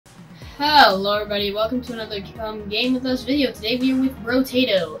Hello everybody, welcome to another Game With Us video. Today we are with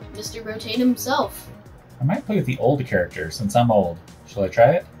Brotato, Mr. Brotato himself. I might play with the old character since I'm old. Shall I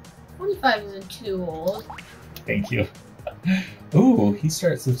try it? 25 isn't too old. Thank you. Ooh, he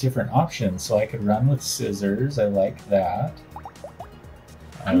starts with different options, so I could run with scissors. I like that.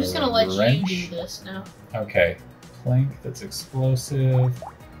 I'm just gonna let wrench. you do this now. Okay. Plank that's explosive.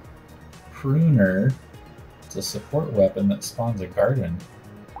 Pruner. It's a support weapon that spawns a garden.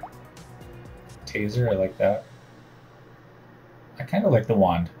 Taser, I like that. I kind of like the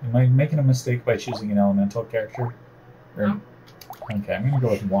wand. Am I making a mistake by choosing an elemental character? No. Okay, I'm gonna go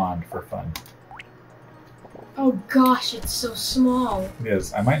with wand for fun. Oh gosh, it's so small. It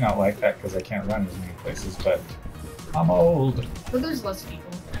is. I might not like that because I can't run as many places, but I'm old. But there's less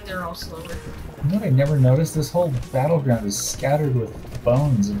people, and they're all slower. You know what I never noticed? This whole battleground is scattered with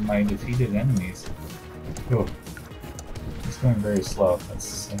bones of my defeated enemies. Ooh. It's going very slow.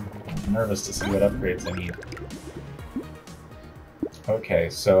 I'm nervous to see what upgrades I need. Okay,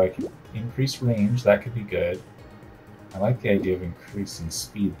 so I can increase range. That could be good. I like the idea of increasing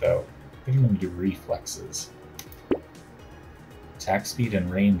speed, though. I think I'm going to do reflexes. Attack speed and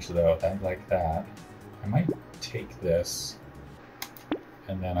range, though. I like that. I might take this,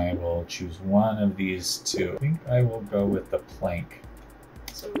 and then I will choose one of these two. I think I will go with the plank.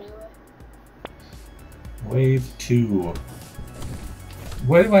 So melee. Wave 2.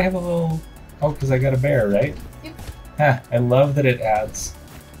 Why do I have a little... Oh, because I got a bear, right? Yep. Ha, I love that it adds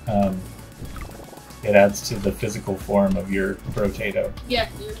to the physical form of your Brotato. Yeah,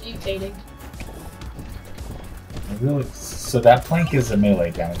 you're mutating. So that plank is a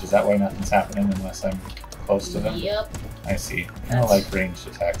melee damage. Is that why nothing's happening unless I'm close to them? Yep. I see. I don't like ranged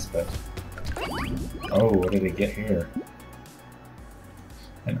attacks, but... Oh, what did I get here?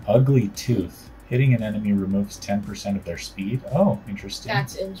 An ugly tooth. Hitting an enemy removes 10% of their speed. Oh, interesting.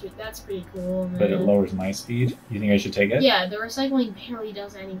 That's pretty cool, man. But it lowers my speed. You think I should take it? Yeah, the recycling barely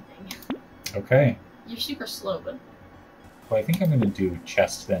does anything. Okay. You're super slow, but... Well, I think I'm going to do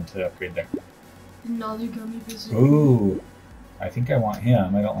chest then to upgrade there. Another gummy visit. Ooh. I think I want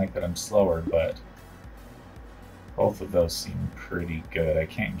him. I don't like that I'm slower, but... Both of those seem pretty good. I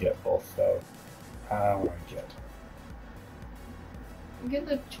can't get both, though. What do I get? Get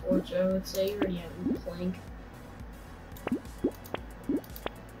the torch, I would say. You already have the plank.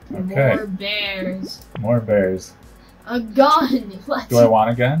 Okay. More bears. More bears. A gun! Let's... Do I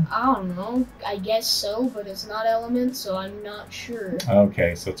want a gun? I don't know. I guess so, but it's not element, so I'm not sure.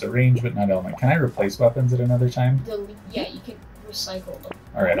 Okay, so it's a range but not element. Can I replace weapons at another time? Yeah, you can recycle them.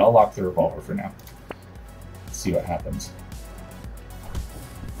 Alright, I'll lock the revolver for now. Let's see what happens.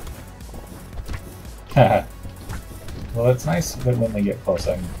 Haha. Well, it's nice that when they get close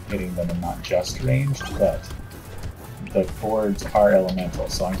I'm hitting them and not just ranged, but the boards are elemental,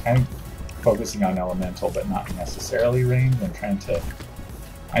 so I'm kind of focusing on elemental but not necessarily ranged. I'm trying to...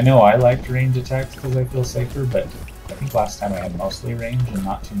 I know I liked range attacks because I feel safer, but I think last time I had mostly range and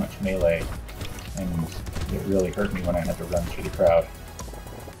not too much melee, and it really hurt me when I had to run through the crowd.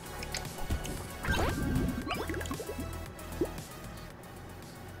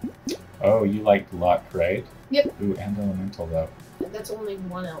 Oh, you like luck, right? Yep. Ooh, and elemental, though. That's only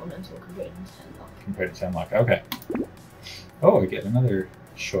one elemental compared to 10 luck. Compared to 10 luck. Okay. Oh, I get another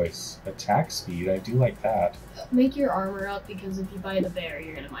choice. Attack speed. I do like that. Make your armor up, because if you buy the bear,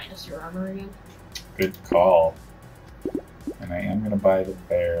 you're going to minus your armor again. Good call. And I am going to buy the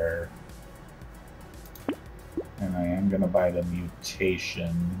bear. And I am going to buy the mutation,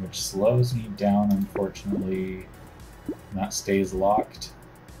 which slows me down, unfortunately. And that stays locked.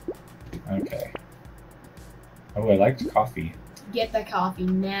 Okay. Oh, I liked coffee. Get the coffee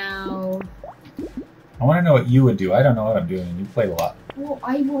now. I want to know what you would do. I don't know what I'm doing. You played a lot. Well,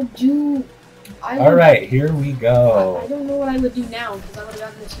 I will do... Alright, here we go. I don't know what I would do now, because I would have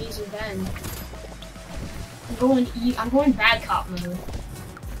gotten the taser then. I'm going bad cop mode.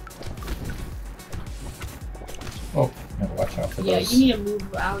 Oh, gotta watch out for those. Yeah, you need to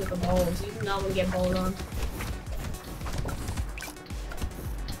move out of the balls. You do not want to get balled on.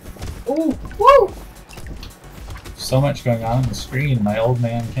 Oh, whoa! So much going on the screen, my old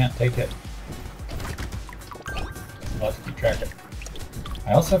man can't take it. I'll have to keep track of it.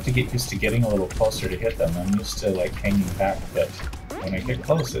 I also have to get used to getting a little closer to hit them. I'm used to like hanging back, but when I get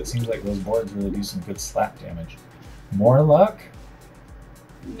close, it seems like those boards really do some good slap damage. More luck?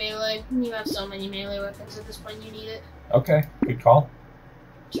 Melee. You have so many melee weapons at this point, you need it. Okay, good call.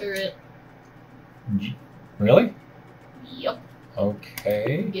 Turret. Really? Yep.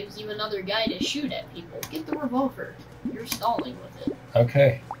 Okay. Gives you another guy to shoot at people. Get the revolver. You're stalling with it.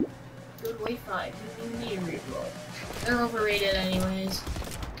 Okay. Good wave 5. You need a reroll. They're overrated anyways.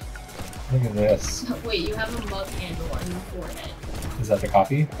 Look at this. Wait, you have a mug handle on your forehead. Is that the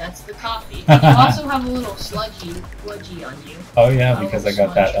coffee? That's the coffee. You also have a little sludgy on you. Oh yeah, because I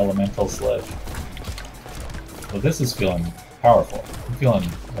got that elemental sludge. Well, this is feeling powerful. I'm feeling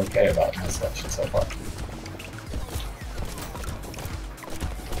okay about my selection so far.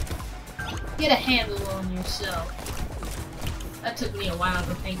 Get a handle on yourself. That took me a while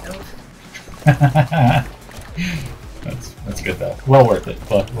to think of. That's good though. Well worth it.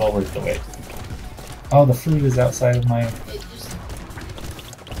 Well worth the wait. Oh, the fruit is outside of my.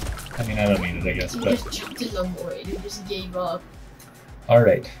 I mean, I don't need it, I guess. You But just jumped in the void and just gave up. all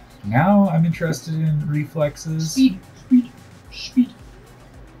right. Now I'm interested in reflexes. Speed.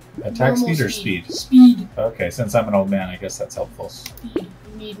 Attack Normal speed or speed? Speed. Okay, since I'm an old man, I guess that's helpful. Speed.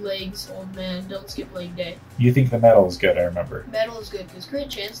 You need legs, old man. Don't skip leg day. You think the metal is good, I remember. Metal is good because crit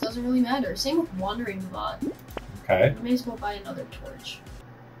chance doesn't really matter. Same with wandering bot. Okay. You may as well buy another torch.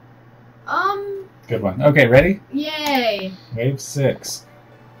 Good one. Okay, ready? Yay! Wave 6.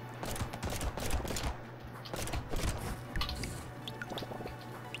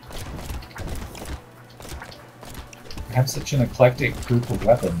 I have such an eclectic group of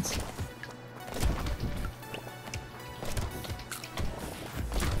weapons.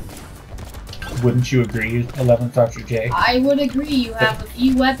 Wouldn't you agree, 11th Dr. J? I would agree. You have a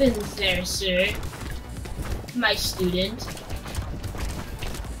few weapons there, sir. My student.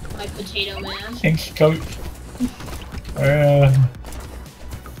 My potato man. Thanks, Coach.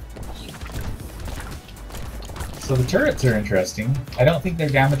 So the turrets are interesting. I don't think they're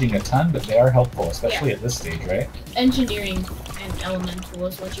damaging a ton, but they are helpful, especially at this stage, right? Engineering and elemental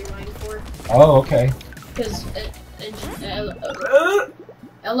is what you're going for. Oh, okay. Because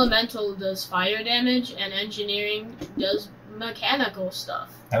elemental does fire damage, and engineering does mechanical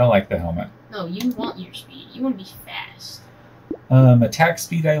stuff. I don't like the helmet. No, you want your speed. You want to be fast. Attack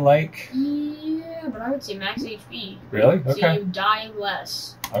speed I like. Yeah, but I would say max HP. Really? Okay. So you die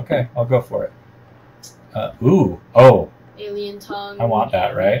less. Okay, I'll go for it. Oh. Alien tongue. I want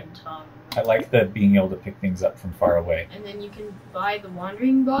that, right? Tongue. I like the being able to pick things up from far away. And then you can buy the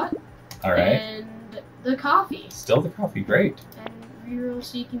wandering bot. All right. And the coffee. Still the coffee, great. And reroll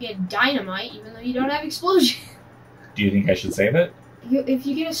so you can get dynamite even though you don't have explosion. Do you think I should save it? If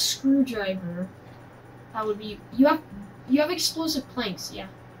you get a screwdriver, that would be... You have explosive planks, yeah.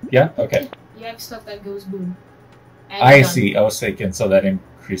 Yeah? Okay. You have stuff that goes boom. And I done. see. Oh, sick. And so that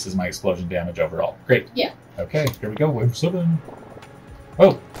increases my explosion damage overall. Great. Yeah. Okay, here we go. Wave 7.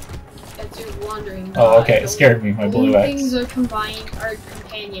 Oh. That's your wandering Oh, bot. okay. It scared me. My blue X. things are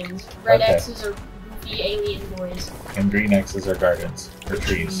companions. Red Okay. X's are goofy alien boys. And green X's are gardens. Or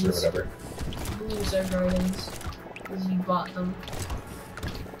trees, or whatever. Blues are gardens. Because you bought them.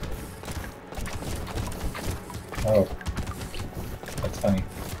 Oh. That's funny.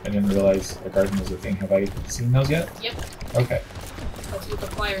 I didn't realize a garden was a thing. Have I seen those yet? Yep. Okay. That's what the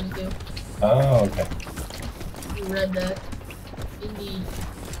flyers do. Oh, okay. You read that. Indeed.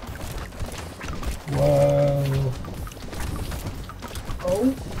 Whoa.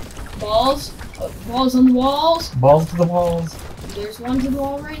 Oh. Balls. Balls on the walls. Balls to the walls. There's one to the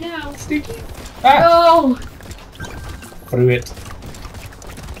wall right now. Sticky. Ah! No! Through it.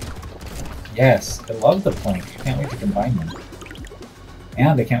 Yes, I love the plank. I can't wait to combine them.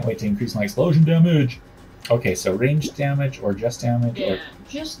 And I can't wait to increase my explosion damage. Okay, so ranged damage or just damage Yeah, or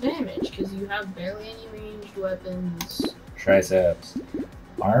just damage, because you have barely any ranged weapons. triceps.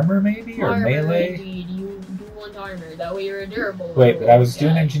 Armor maybe? Or Armor, melee? indeed. You do want armor. That way you're a durable. Wait, but I was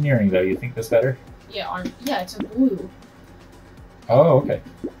doing guy. engineering though. You think this better? Yeah, yeah, it's a blue. Oh, okay.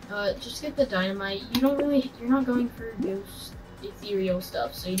 Just get the dynamite. You're not going for ghost ethereal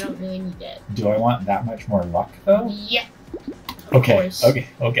stuff, so you don't really need that. Do I want that much more luck though? Yeah. Of Okay, course.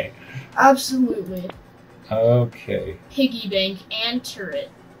 okay. Absolutely. Okay. Piggy bank and turret.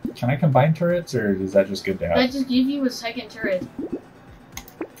 Can I combine turrets or is that just good to have? That just gives you a second turret.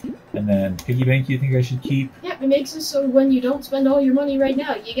 And then piggy bank you think I should keep? Yep, it makes it so when you don't spend all your money right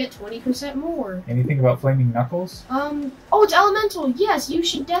now, you get 20% more. Anything about flaming knuckles? Oh, it's elemental. Yes, you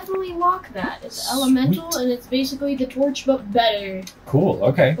should definitely lock that. It's elemental, and it's basically the torch, but better. Cool,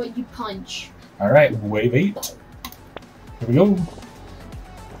 okay. But you punch. Alright, wave 8. Here we go.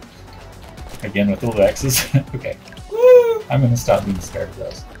 Again with little X's. Okay. Woo! I'm gonna stop being scared of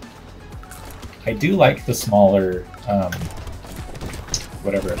those. I do like the smaller,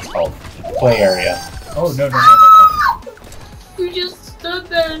 whatever it's called, play area. Oh, no. You just stood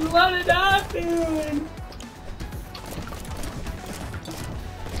there and let it happen.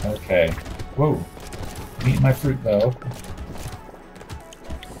 Okay. Whoa. Need my fruit, though.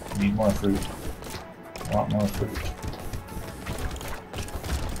 Need more fruit. Want more fruit.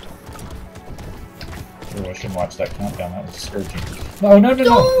 Oh, I shouldn't watch that countdown. That was discouraging. No, no, no,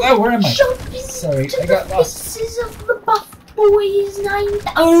 no! Oh, where am I? Sorry, I got lost. Pieces of the Buff Boys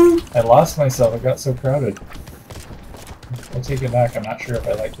 9000. I lost myself. I got so crowded. I'll take it back. I'm not sure if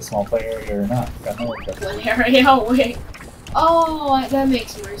I like the small play area or not. Got nowhere to go. One area, wait. Oh, that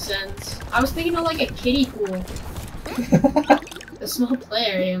makes more sense. I was thinking of like a kiddie pool. The small play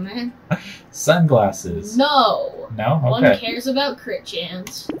area, man. Sunglasses. No. No? Okay. One cares about crit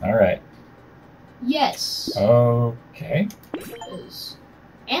chance. Alright. Yes. Okay. Yes.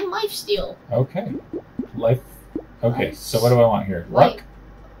 And lifesteal. Okay. Life. Okay, Life. so what do I want here? Luck?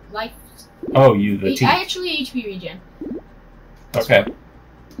 Life. Oh, you, the teeth. Actually, HP regen. Okay.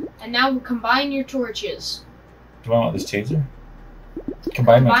 And now combine your torches. Do I want this taser?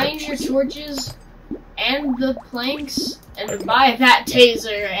 Combine my Combine your torches and the planks and buy that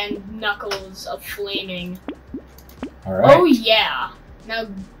taser and knuckles of flaming. Alright. Oh yeah. Now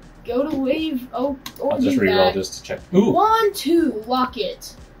go to wave. Oh, or I'll just do reroll that. just to check. Ooh! 1, 2, lock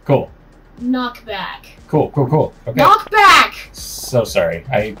it. Cool. Knock back. Cool, cool, cool. Okay. Knock back! So sorry.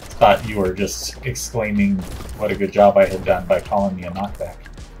 I thought you were just exclaiming what a good job I had done by calling me a knockback.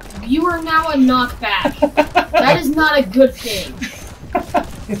 You are now a knockback. That is not a good thing.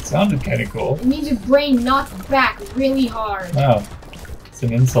 It sounded kind of cool. It means your brain knocked back really hard. Wow. It's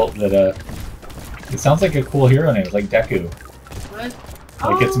an insult that, it sounds like a cool hero name. It's like Deku. What?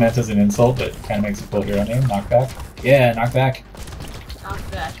 Like it's meant as an insult, but kind of makes a cool hero name. Knockback. Yeah, knockback.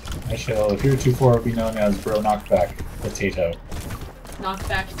 Knockback. I shall heretofore be known as Bro Knockback Potato.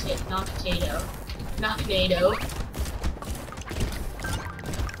 Knockback. Knock-tato. Knock-nato.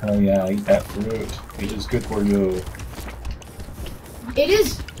 Oh yeah, eat that fruit. It is good for you. It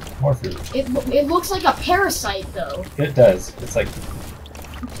is. More fruit. It looks like a parasite though. It does. It's like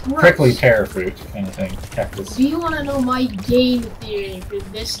Gross. prickly pear fruit kind of thing. Cactus. Do you want to know my game theory for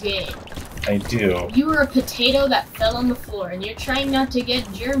this game? I do. You were a potato that fell on the floor, and you're trying not to get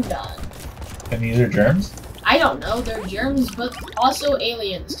germed on. And these are germs? I don't know, they're germs, but also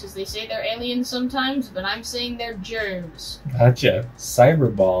aliens, because they say they're aliens sometimes, but I'm saying they're germs. Gotcha.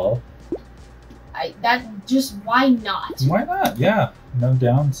 Cyberball. Why not? Why not? Yeah. No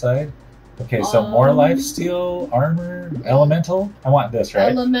downside. Okay, so more lifesteal, armor, elemental. I want this,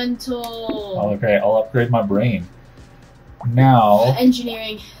 right? Elemental. Okay, I'll upgrade my brain. Now,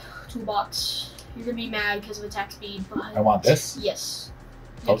 Engineering. Toolbox. You're gonna be mad because of attack speed, but... I want this? Yes.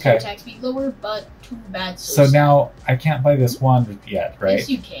 Okay. Attack speed lower, but too bad. So now, I can't buy this wand yet, right? Yes,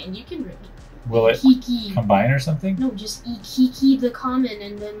 you can. You can... Will it Kiki. combine or something? No, just Kiki the common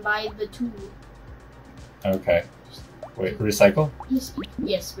and then buy the tool. Okay. Wait, recycle?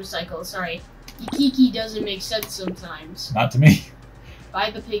 Yes, recycle, sorry. Kiki doesn't make sense sometimes. Not to me.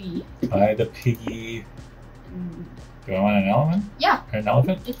 Buy the piggy. Buy the piggy. Do I want an element? Yeah. Or an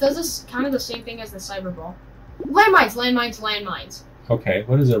elephant? It does this kind of the same thing as the cyberball. Landmines, landmines, landmines. Okay,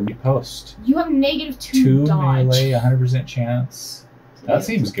 what is a repost? You have -2 2 dodge. melee, 100% chance. That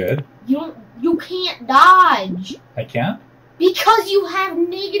seems good. You can't dodge. I can't? Because you have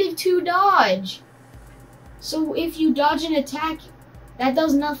 -2 dodge. So if you dodge an attack, that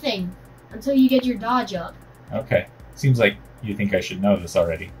does nothing until you get your dodge up. Okay. Seems like you think I should know this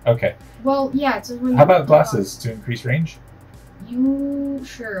already. Okay. Well, yeah, it's when How about glasses to increase range?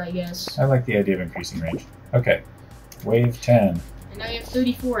 Sure, I guess. I like the idea of increasing range. Okay. Wave 10. And now you have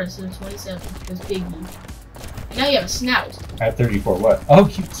 34 instead of 27, because biggie. And now you have a snout. I have 34 what? Oh,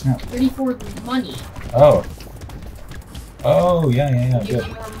 cute snout. 34 money. Oh. Oh, yeah, You good. get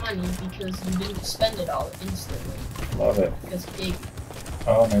more money because you didn't spend it all instantly. Love it. Because big.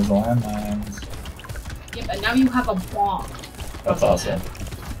 Oh, and there's landmines. Yep, and now you have a bomb. That's awesome.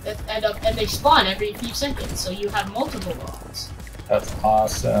 And they spawn every few seconds, so you have multiple bombs. That's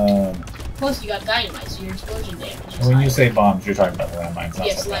awesome. Plus, you got dynamite, so your explosion damage is When you higher. say bombs, you're talking about landmines, not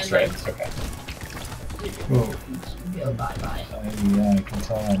Yes, something else, right? landmines. Okay. Ooh. Go bye-bye. Yeah, I can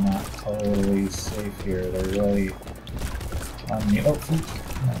tell I'm not totally safe here. They're really on me. Oh, food.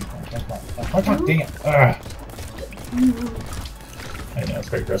 Come on, dang it. Ah. I know, it's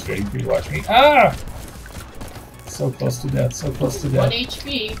very frustrating for you to watch me. Ah! So close to death, so close to 1 death.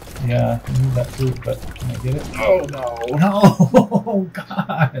 HP. Yeah, I need that fruit, but can I get it? Oh, no. No!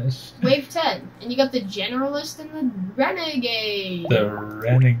 Gosh. Wave 10. And you got the Generalist and the Renegade. The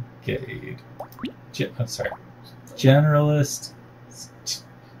Renegade. I'm sorry. Generalist.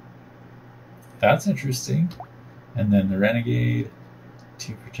 That's interesting. And then the Renegade.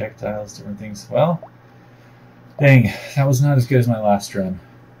 2 projectiles, different things. Well, dang, that was not as good as my last run.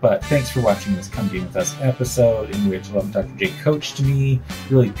 But thanks for watching this Come Game With Us episode in which Dr. J coached me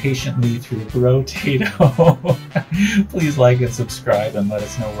really patiently through Brotato. Please like and subscribe and let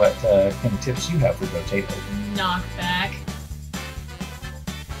us know what kind of tips you have for Brotato. Knockback.